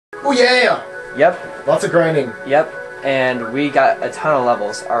Oh yeah! Yep. Lots of grinding. Yep. And we got a ton of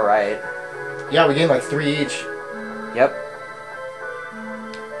levels. Alright. Yeah, we gained like 3 each. Yep.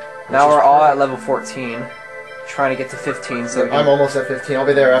 Now we're all at level 14. Trying to get to 15, so I'm almost at 15. I'll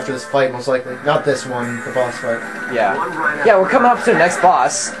be there after this fight, most likely. Not this one, the boss fight. Yeah. Yeah, we're coming up to the next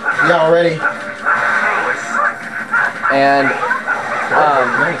boss. Yeah, already. And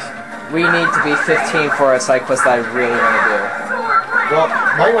nice. we need to be 15 for a side quest that I really want to do. Well,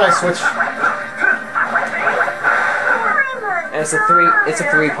 right when I switch... And it's a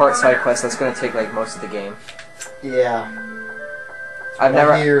 3-part side quest that's going to take like most of the game. Yeah. I've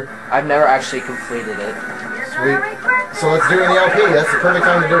never actually completed it. Sweet. So let's do it in the LP. That's the perfect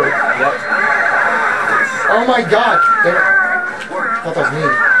time to do it. Yep. Oh my god! Damn it. I thought that was me.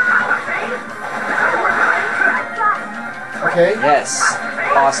 Okay. Yes.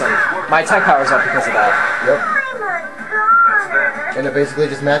 Awesome. My attack power's up because of that. Yep. And it basically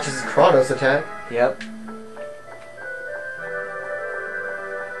just matches Kratos' attack. Yep.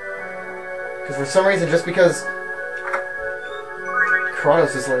 Because for some reason, just because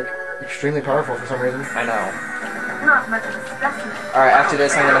Kratos is like extremely powerful for some reason. I know. Not much of a specimen. Alright, after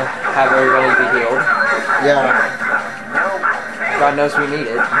this I'm gonna have everybody be healed. Yeah. God knows we need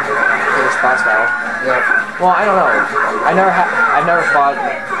it for this boss battle. Yeah. Well, I don't know. I've never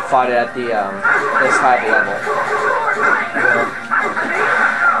fought it at the this high of a level. Yeah.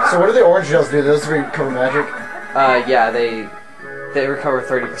 So what do the orange gels do? Those recover magic? Yeah, they recover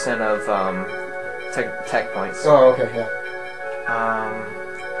 30% of tech points. Oh, okay, yeah.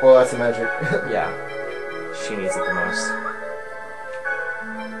 Well, that's the magic. Yeah. She needs it the most.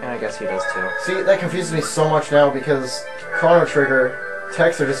 And I guess he does too. See, that confuses me so much now because Chrono Trigger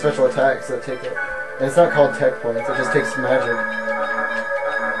techs are just special attacks that take it. And it's not called tech points, it just takes magic.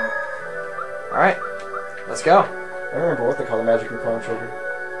 Alright. Let's go. I don't remember what they call the magic in Chrono Trigger.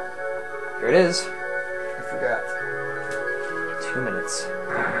 Here it is. I forgot. 2 minutes.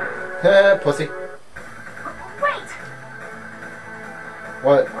 Pussy. Wait!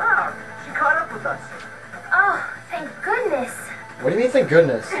 What? Wow, she caught up with us. Oh, thank goodness. What do you mean, thank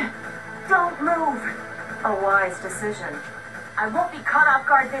goodness? Don't move. A wise decision. I won't be caught off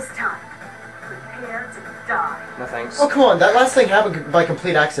guard this time. Prepare to die. No thanks. Oh, come on, that last thing happened by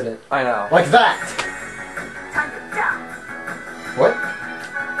complete accident. I know. Like that! Time to die. What?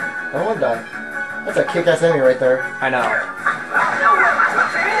 I don't want to die. That's a kick-ass enemy right there. I know.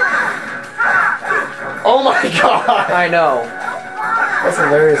 Oh my god! I know. That's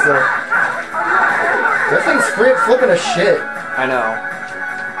hilarious though. That thing's flipping a shit. I know.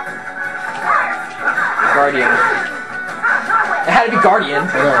 Guardian. It had to be Guardian. I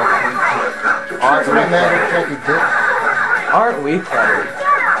know. Aren't we clever? clever? Aren't we clever?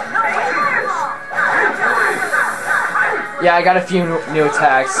 Yeah, I got a few new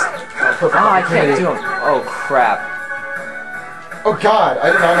attacks. Ah, I can't do them. Oh, crap. Oh god,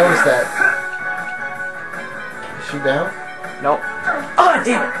 I did not notice that. Is she down? Nope. Oh,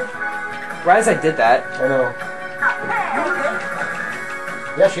 damn it. Right as I did that. Oh no.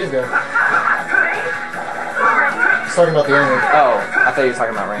 Yeah, she is down. Just talking about the enemy. Oh, I thought you were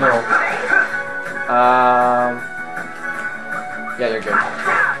talking about Rain. No. Yeah, you're good.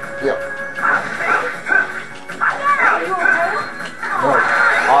 Yep. No.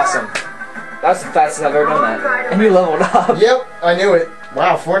 Awesome. That's the fastest I've ever done that. And you leveled up. Yep, I knew it.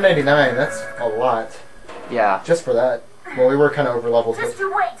 Wow, $4.99. That's a lot. Yeah. Just for that. Well, we were kind of over leveled. Just you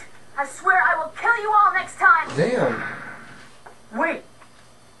wait. I swear I will kill you all next time. Damn. Wait,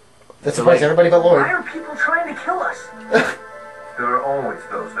 That surprised everybody but why Lloyd. are people trying to kill us? There are always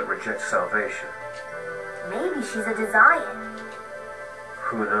those that reject salvation. Maybe she's a Desian.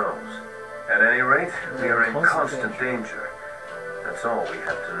 Who knows? At any rate, we are in Constant constant danger. That's all we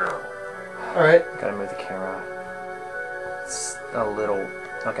have to know. Alright. Gotta move the camera. It's a little...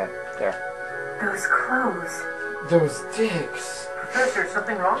 Okay, there. Those clothes. Those dicks. Professor,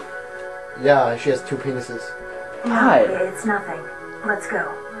 something wrong? Yeah, she has 2 penises. Hi. It's nothing. Let's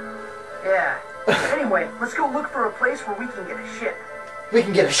go. Yeah. Anyway, let's go look for a place where we can get a ship. We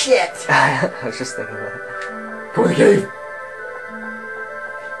can get a shit! I was just thinking that. Go in the cave!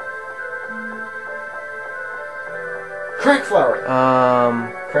 Crack flower!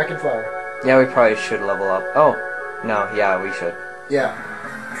 Crack and flower. Yeah, we probably should level up. Oh, no, yeah, we should. Yeah.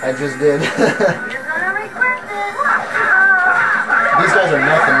 I just did. You're gonna regret this. These guys are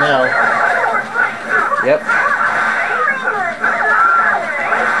nothing now. Yep.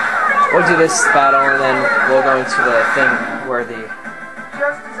 We'll do this battle and then we'll go into the thing where the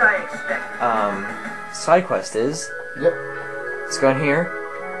Just as I expected. side quest is. Yep. Let's go in here.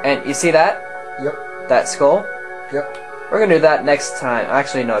 And you see that? Yep. That skull? Yep. We're gonna do that next time.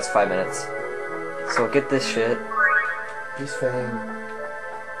 Actually, no, it's 5 minutes. So get this shit. Beast Fang.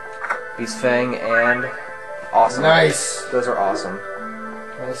 Beast Fang and awesome. Nice. Those are awesome.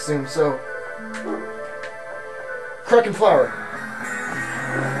 I assume so. Kraken Flower.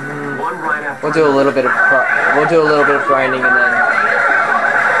 One right after We'll do a little bit of grinding and then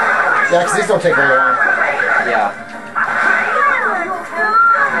Yeah, because these don't take very long. yeah.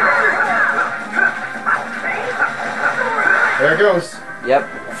 There it goes. Yep.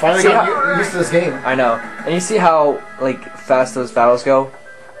 Finally See got how- used to this game. I know. And you see how like fast those battles go?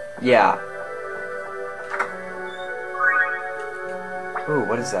 Yeah. Ooh,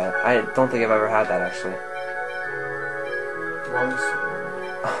 what is that? I don't think I've ever had that actually. Lungs.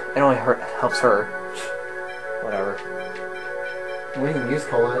 It only helps her. Whatever. We didn't even use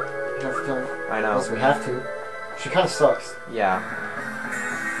Colette half the time. I know. Unless we have to. She kind of sucks. Yeah.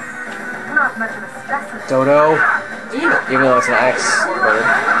 Not much of a specimen. Dodo. Damn it. Even though it's an X bird.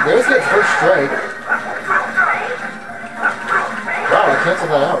 They always get first strike. Wow, I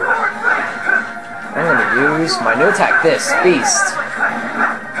canceled that out. I'm gonna use my new attack. This beast.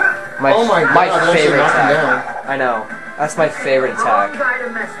 Oh my god, that actually favorite knocked him attack. down. I know. That's my favorite Wrong attack. guy to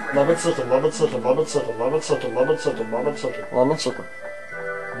mess with. Lemon City, Lemon City, Lemon City, Lemon City, Lemon City, Lemon City, Lemon chicken.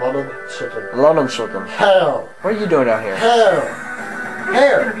 Lemon City. Lemon chicken. Hell! What are you doing down here? Hell! It's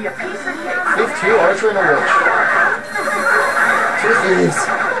Hair! gonna be a piece of cake. Thief 2, Archer, and a Witch. 2 thieves.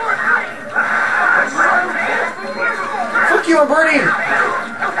 Fuck you, I'm Birdie!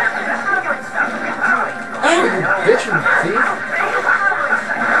 Oh, you bitch and thief.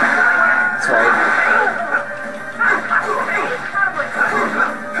 That's right.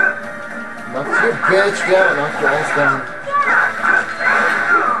 Knock your bitch down, knock your ass down.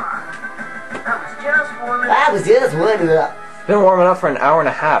 That was just warming up. I was just warming up. Been warming up for an hour and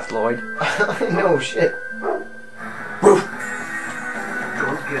a half, Lloyd. No shit. Don't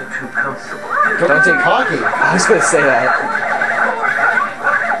get too comfortable. Don't take- get cocky. I was gonna say that.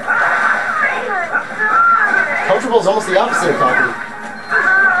 Comfortable is almost the opposite of cocky.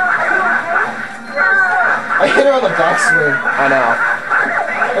 I hit her on the backswing, I know.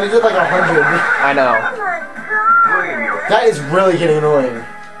 and it did like 100. I know. Blame your That is really getting annoying.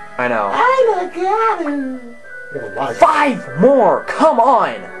 I know. I'm a god. We have a lot of 5 more! Come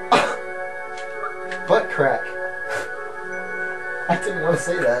on! butt crack. I didn't want to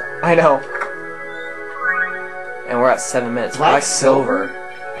say that. I know. And we're at 7 minutes. Black Black silver.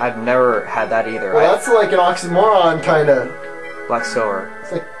 I've never had that either. Well, that's like an oxymoron, kind of. Black silver.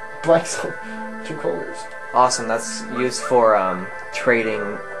 It's like black silver, 2 colors. Awesome. That's used for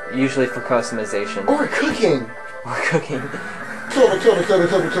trading, usually for customization Or cooking. or cooking. Kill the giant killer.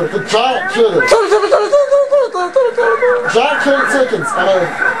 Giant killer chickens.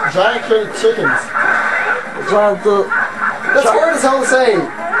 Giant killer chickens. That's hard as hell to say.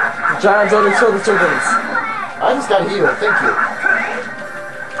 Giant Dodo kill the chickens. I just got healed. Thank you.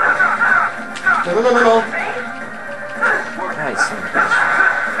 No. Nice.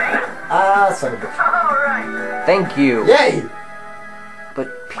 Ah, son of a bitch. All right. Thank you. Yay!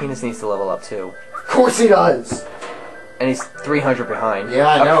 But Penis needs to level up too. Of course he does. And he's 300 behind. Yeah,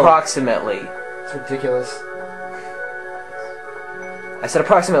 I know. Approximately. It's ridiculous. I said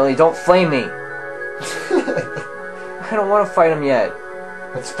approximately, don't flame me. I don't want to fight him yet.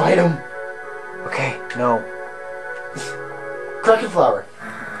 Let's fight him. Okay, no. Kraken Flower.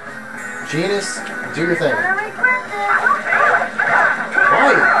 Genus, do your thing.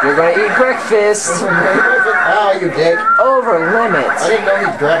 Why? You're gonna eat breakfast. Oh, you dick. Over I limits. didn't know he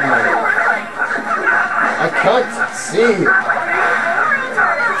grabbed me. I can't see.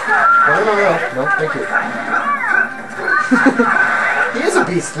 No, thank you. He is a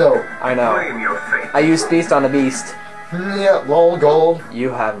beast, though. I know. blame your fate. I used Beast on the Beast. Yeah, lol gold.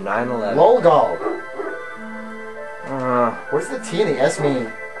 You have 9/11. Lol gold. Uh, What's the T and the S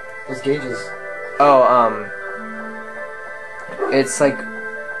mean? Those gauges. oh, it's like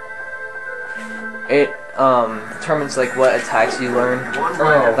it determines like what attacks you learn. One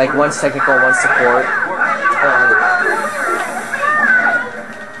right Oh. Like one's technical, one's support.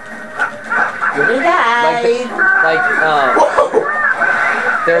 You're gonna die.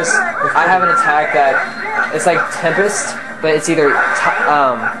 There's I have an attack that it's like Tempest, but it's either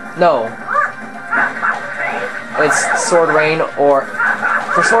no, it's Sword Rain or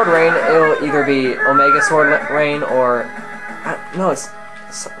for Sword Rain it'll either be Omega Sword Rain or no, it's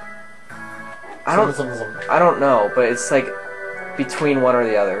I don't know, but it's like between one or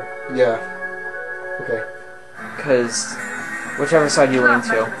the other. Yeah. Okay. Because whichever side you lean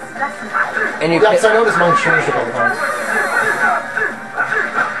to, and you Yeah, pick, because I noticed mine changed a couple times.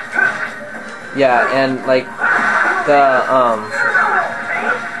 yeah, and like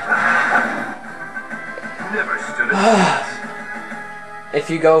Never stood a chance. If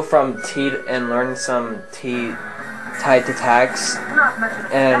you go from T and learn some T tied to tags Not much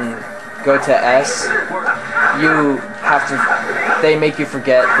of a and go to S, you have to. They make you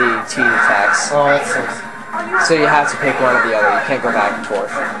forget the T tags, Oh, that sucks. so you have to pick one or the other. You can't go back and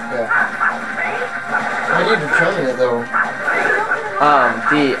forth. Yeah. How do you determine it though?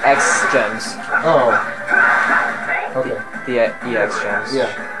 The X gems, Oh. Okay. the EX gems. Yeah.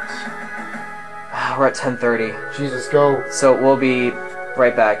 We're at 10:30, Jesus, go. so we'll be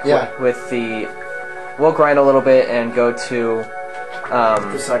right back. Yeah. With the. We'll grind a little bit and go to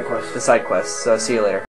The side quest. the side quest. So see you later.